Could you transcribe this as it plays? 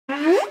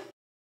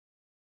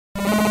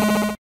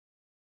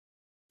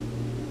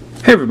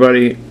Hey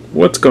everybody,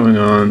 what's going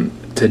on?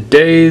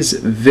 Today's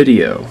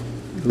video,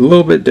 a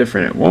little bit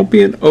different. It won't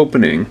be an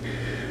opening.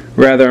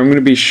 Rather, I'm going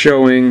to be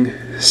showing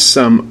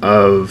some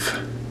of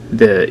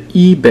the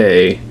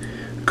eBay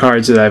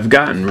cards that I've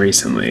gotten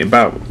recently,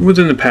 about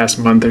within the past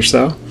month or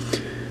so.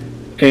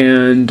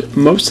 And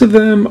most of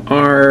them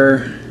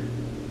are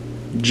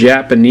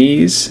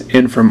Japanese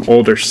and from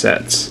older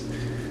sets.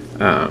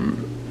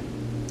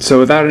 So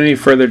without any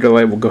further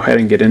delay, we'll go ahead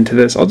and get into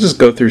this. I'll just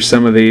go through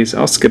some of these.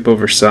 I'll skip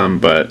over some,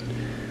 but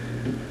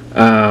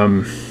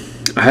I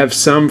have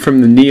some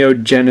from the Neo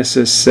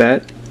Genesis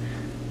set.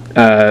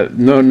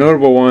 No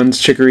notable ones: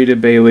 Chikorita,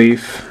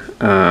 Bayleaf.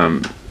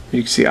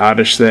 You can see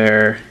Oddish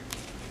there,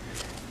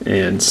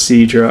 and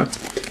Seadra.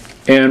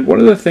 And one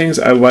of the things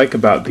I like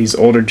about these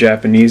older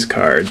Japanese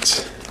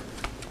cards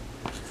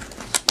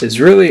is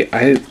really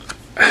I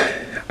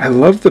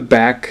love the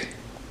back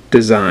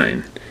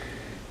design.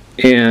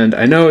 And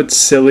I know it's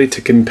silly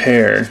to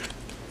compare,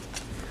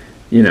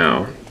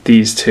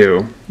 these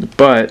two,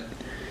 but,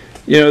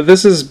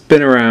 this has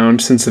been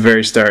around since the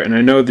very start, and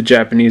I know the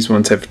Japanese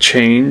ones have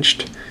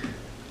changed.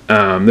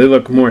 They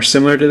look more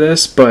similar to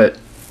this, but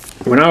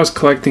when I was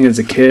collecting as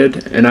a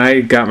kid, and I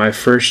got my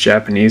first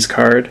Japanese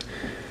card,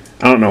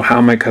 I don't know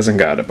how my cousin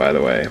got it, by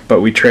the way,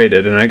 but we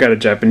traded, and I got a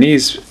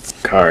Japanese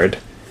card.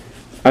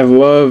 I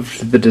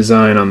loved the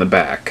design on the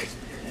back,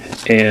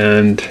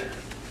 and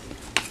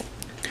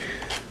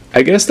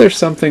I guess there's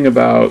something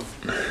about,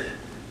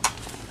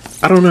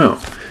 I don't know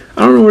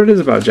what it is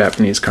about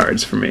Japanese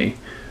cards for me,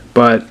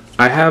 but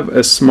I have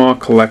a small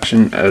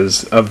collection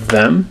of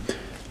them,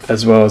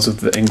 as well as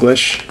of the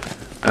English.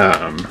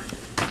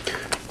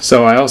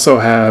 So I also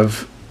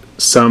have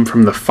some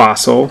from the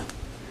Fossil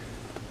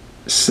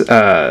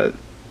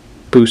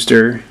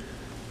booster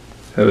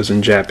that was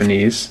in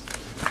Japanese.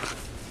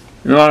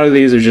 And a lot of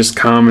these are just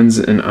commons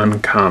and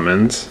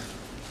uncommons,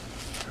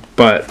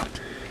 but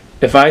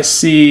if I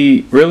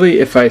see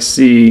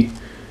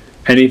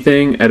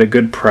anything at a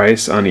good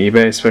price on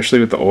eBay,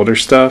 especially with the older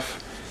stuff,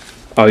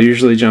 I'll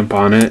usually jump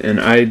on it. And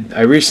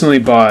I recently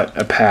bought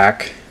a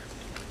pack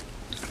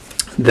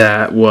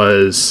that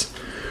was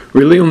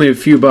really only a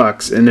few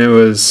bucks, and it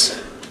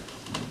was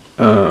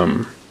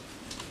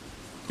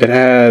it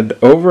had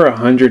over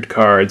 100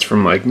 cards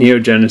from like Neo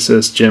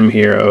Genesis, Gym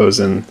Heroes,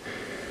 and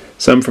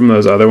some from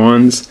those other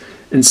ones.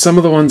 And some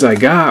of the ones I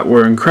got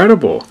were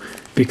incredible,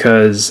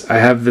 because I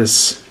have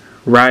this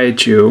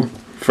Raichu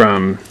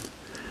from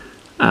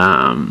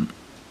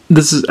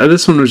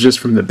this one was just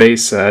from the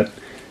base set,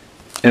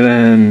 and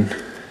then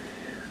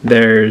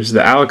there's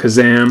the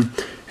Alakazam.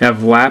 I have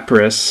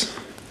Lapras,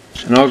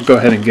 and I'll go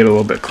ahead and get a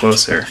little bit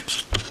closer.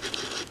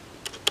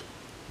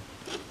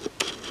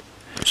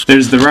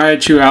 There's the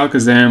Raichu,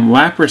 Alakazam,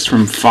 Lapras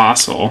from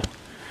Fossil,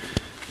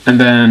 and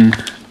then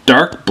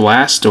Dark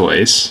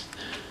Blastoise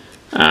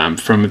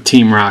from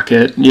Team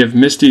Rocket. You have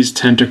Misty's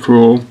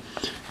Tentacruel.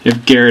 You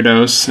have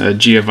Gyarados,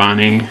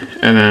 Giovanni,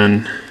 and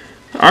then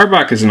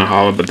Arbok isn't a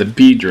holo, but the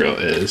Beedrill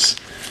is.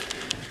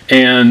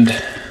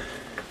 And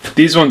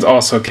these ones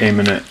also came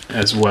in it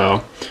as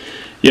well.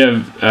 You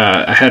have,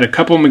 I had a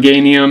couple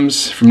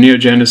Meganiums from Neo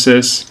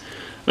Genesis,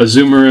 a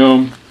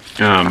Azumarill,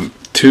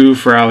 2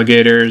 for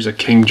alligators, a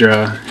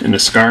Kingdra, and a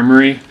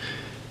Skarmory.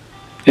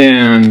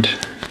 And,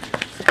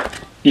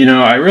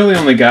 I really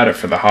only got it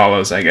for the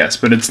holos, I guess,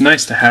 but it's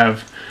nice to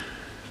have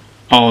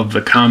all of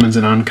the commons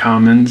and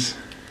uncommons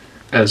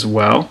as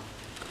well.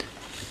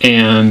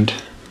 And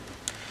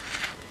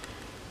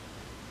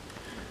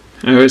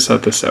I always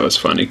thought this set was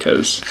funny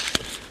because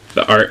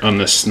the art on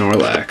the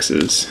Snorlax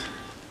is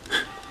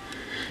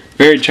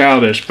very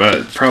childish,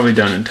 but probably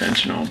done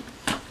intentional.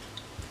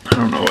 I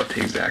don't know what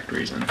the exact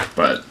reason,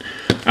 but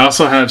I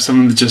also have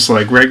some just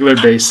like regular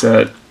base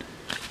set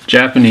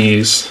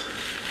Japanese,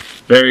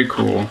 very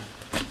cool.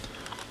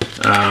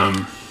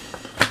 A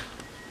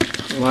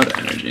lot of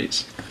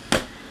energies.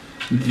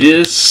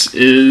 This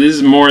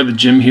is more of the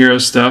Gym Hero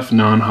stuff,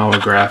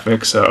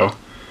 non-holographic, so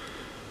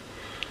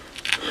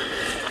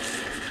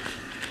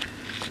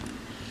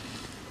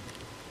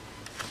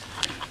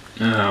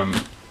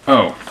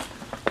oh,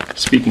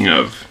 speaking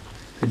of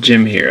the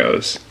Gym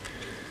Heroes,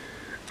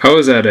 I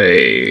was at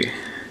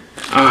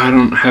I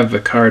don't have the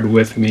card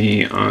with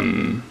me I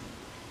don't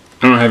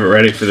have it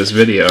ready for this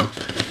video,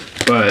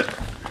 but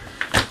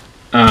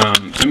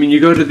I mean,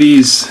 you go to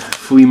these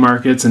flea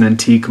markets and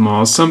antique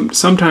malls,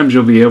 sometimes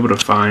you'll be able to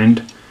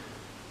find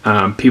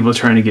people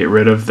trying to get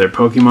rid of their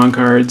Pokemon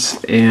cards,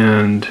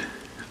 and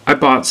I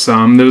bought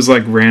some. There was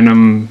like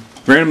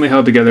randomly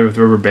held together with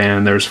rubber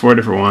band. There was 4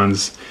 different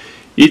ones,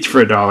 each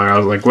for $1. I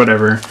was like,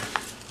 whatever.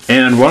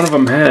 And one of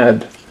them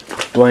had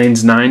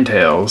Blaine's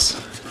Ninetales.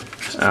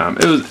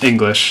 It was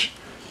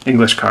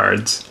English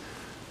cards,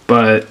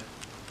 but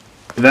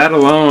that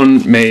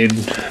alone made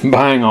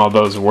buying all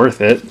those worth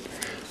it.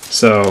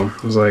 So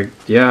I was like,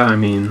 yeah, I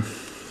mean,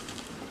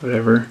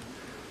 whatever.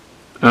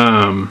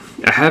 I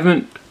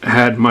haven't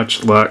had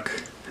much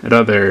luck at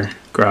other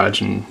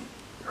garage and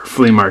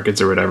flea markets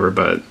or whatever,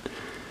 but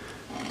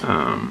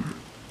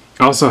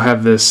I also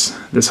have this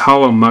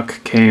Hollow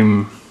Muck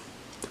came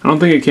I don't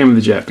think it came with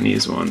the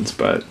Japanese ones,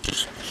 but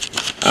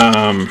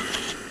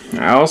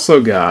I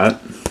also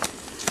got,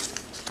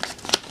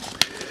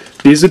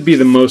 these would be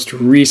the most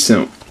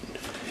recent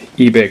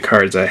eBay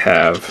cards I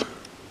have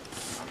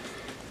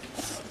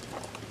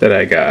that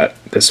I got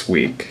this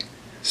week.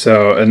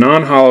 So a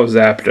non-holo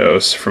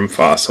Zapdos from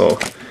Fossil,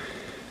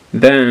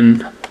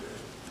 then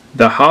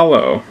the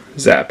holo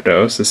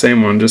Zapdos, the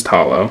same one, just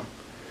holo,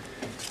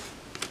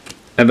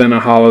 and then a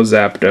holo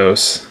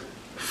Zapdos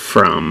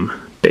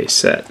from base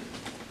set.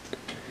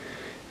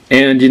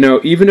 And you know,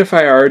 even if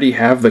I already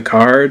have the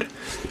card,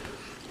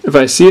 if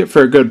I see it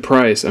for a good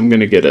price, I'm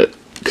gonna get it,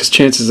 because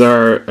chances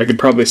are I could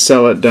probably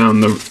sell it down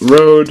the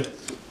road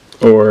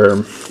or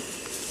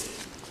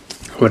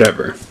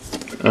whatever.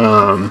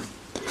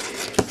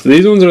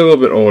 These ones are a little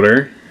bit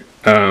older.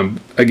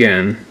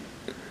 Again,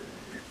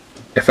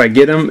 if I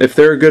get them, if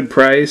they're a good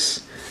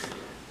price,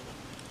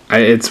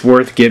 it's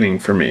worth getting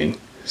for me.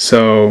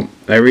 So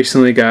I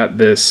recently got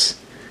this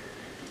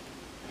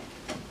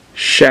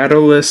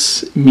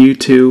Shadowless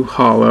Mewtwo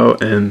holo,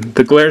 and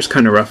the glare's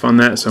kind of rough on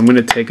that, so I'm going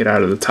to take it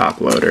out of the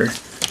top loader.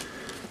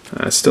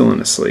 Still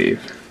in a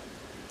sleeve.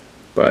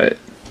 But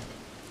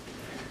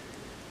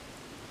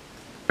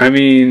I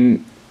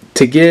mean,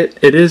 to get,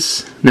 it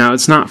is, now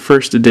it's not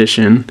first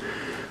edition,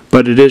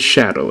 but it is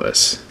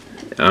Shadowless,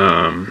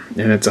 and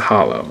it's a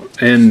holo,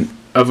 and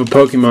of a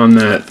Pokemon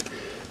that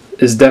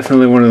is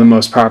definitely one of the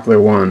most popular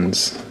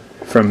ones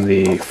from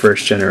the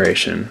first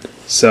generation.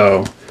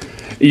 So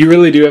you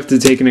really do have to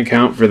take into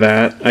account for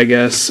that, I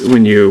guess,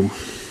 when you're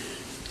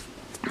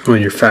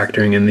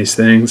factoring in these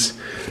things.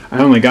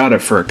 I only got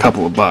it for a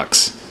couple of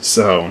bucks.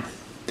 So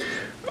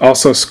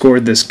also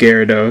scored this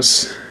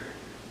Gyarados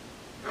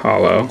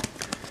holo,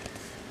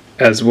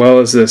 as well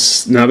as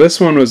this. Now this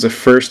one was a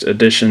first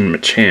edition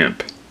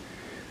Machamp.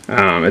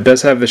 It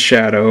does have the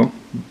shadow,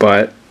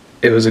 but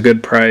it was a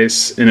good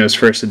price and it was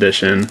first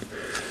edition,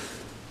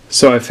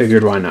 so I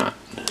figured why not.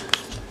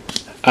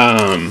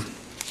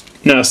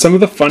 Now some of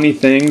the funny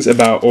things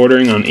about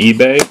ordering on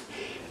eBay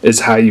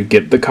is how you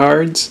get the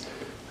cards.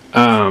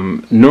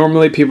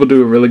 Normally people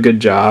do a really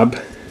good job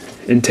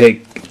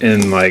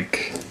and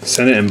like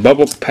send it in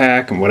bubble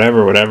pack and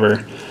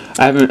whatever.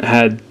 I haven't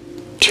had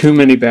too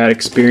many bad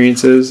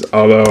experiences,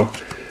 although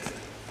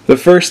the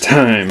first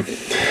time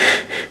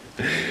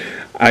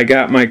I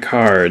got my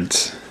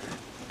cards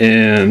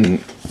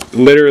and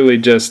literally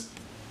just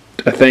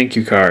a thank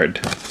you card.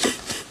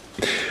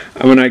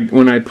 When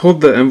I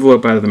pulled the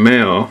envelope out of the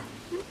mail,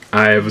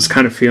 I was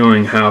kind of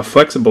feeling how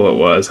flexible it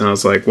was, and I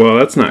was like, well,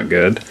 that's not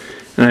good.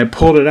 And I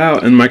pulled it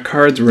out, and my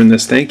cards were in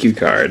this thank you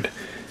card.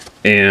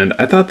 And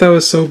I thought that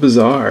was so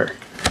bizarre.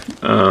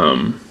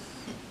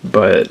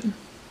 But,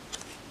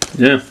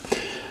 yeah.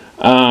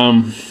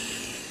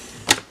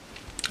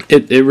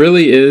 It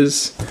really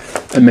is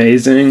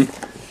amazing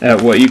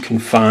at what you can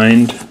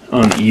find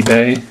on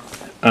eBay.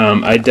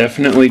 I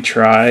definitely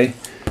try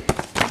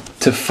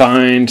to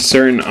find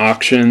certain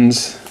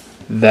auctions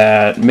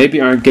that maybe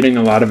aren't getting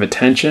a lot of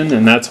attention,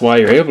 and that's why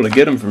you're able to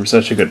get them from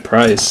such a good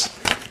price,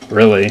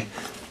 really.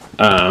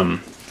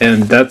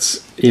 And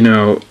that's, you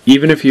know,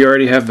 even if you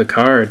already have the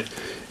card,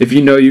 if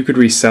you know you could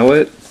resell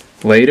it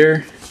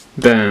later,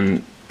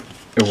 then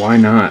why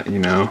not, you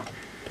know?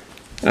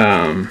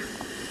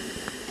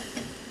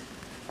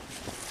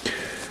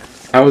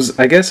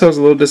 I guess I was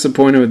a little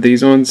disappointed with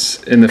these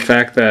ones in the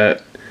fact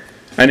that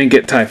I didn't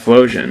get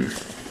Typhlosion.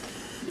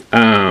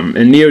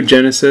 In Neo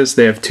Genesis,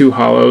 they have 2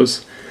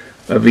 holos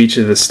of each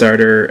of the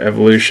starter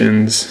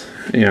evolutions,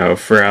 you know,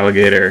 for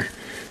Alligator,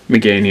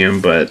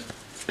 Meganium, but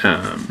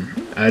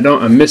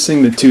I'm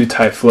missing the 2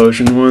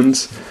 Typhlosion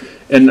ones,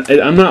 and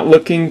I'm not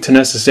looking to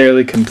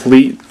necessarily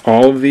complete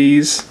all of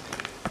these,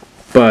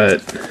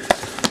 but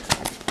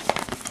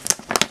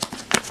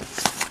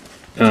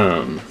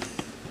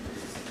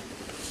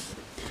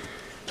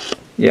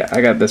yeah,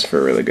 I got this for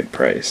a really good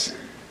price.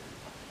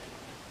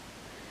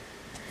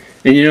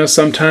 And you know,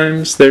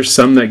 sometimes there's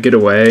some that get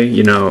away.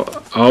 You know,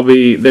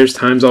 there's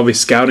times I'll be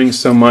scouting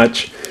so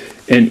much,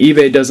 and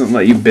eBay doesn't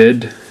let you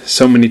bid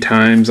so many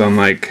times on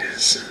like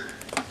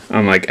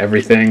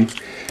everything,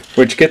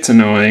 which gets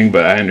annoying,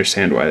 but I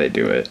understand why they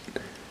do it.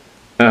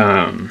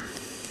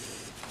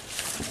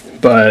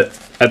 But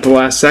at the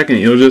last second,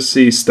 you'll just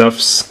see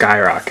stuff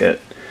skyrocket.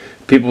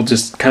 People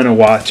just kind of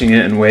watching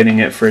it and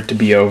waiting for it to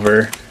be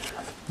over.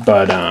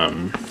 But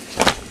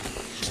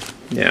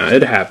yeah,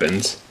 it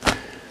happens.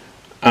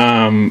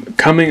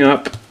 Coming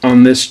up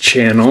on this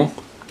channel,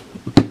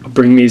 I'll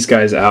bring these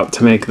guys out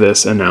to make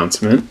this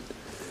announcement.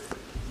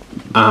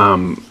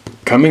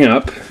 Coming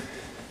up,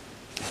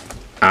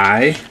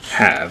 I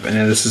have, and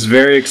this is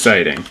very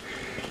exciting.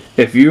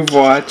 If you've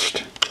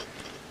watched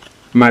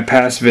my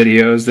past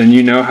videos, then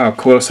you know how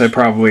close I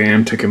probably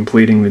am to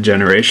completing the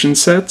generation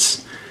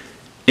sets,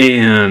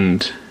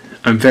 and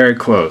I'm very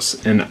close.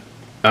 And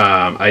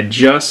I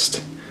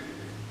just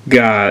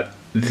got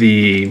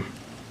the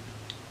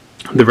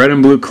Red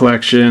and Blue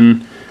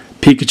Collection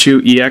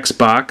Pikachu EX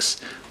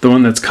box, the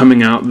one that's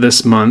coming out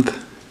this month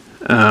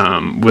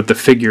with the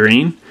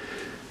figurine.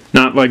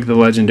 Not like the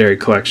Legendary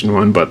Collection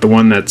one, but the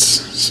one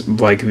that's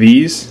like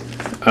these.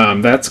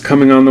 That's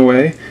coming on the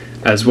way,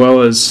 as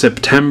well as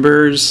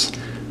September's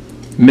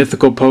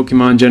Mythical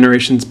Pokemon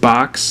Generations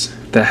box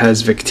that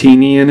has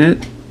Victini in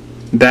it.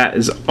 That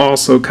is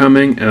also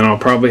coming, and I'll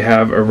probably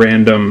have a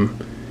random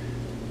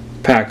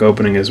pack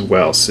opening as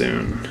well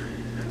soon.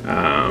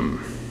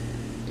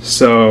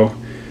 So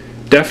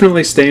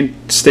definitely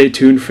stay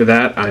tuned for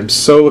that. I'm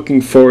so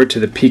looking forward to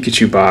the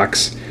Pikachu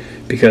box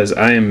because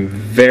I am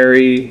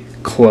very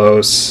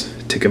close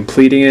to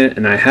completing it,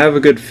 and I have a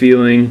good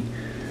feeling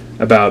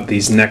about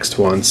these next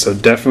ones, so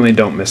definitely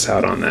don't miss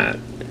out on that.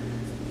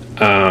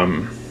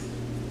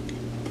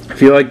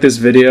 If you like this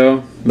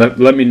video,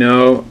 let me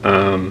know.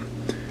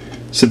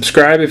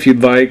 Subscribe if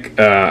you'd like.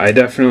 I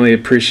definitely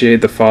appreciate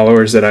the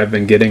followers that I've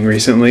been getting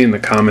recently and the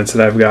comments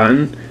that I've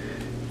gotten,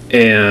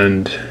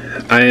 and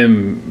I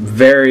am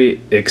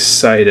very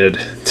excited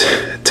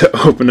to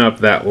open up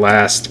that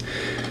last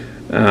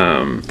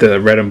the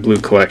Red and Blue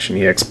Collection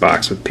EX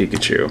box with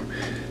Pikachu.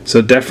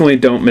 So definitely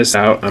don't miss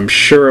out. I'm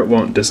sure it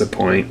won't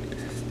disappoint.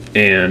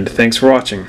 And thanks for watching.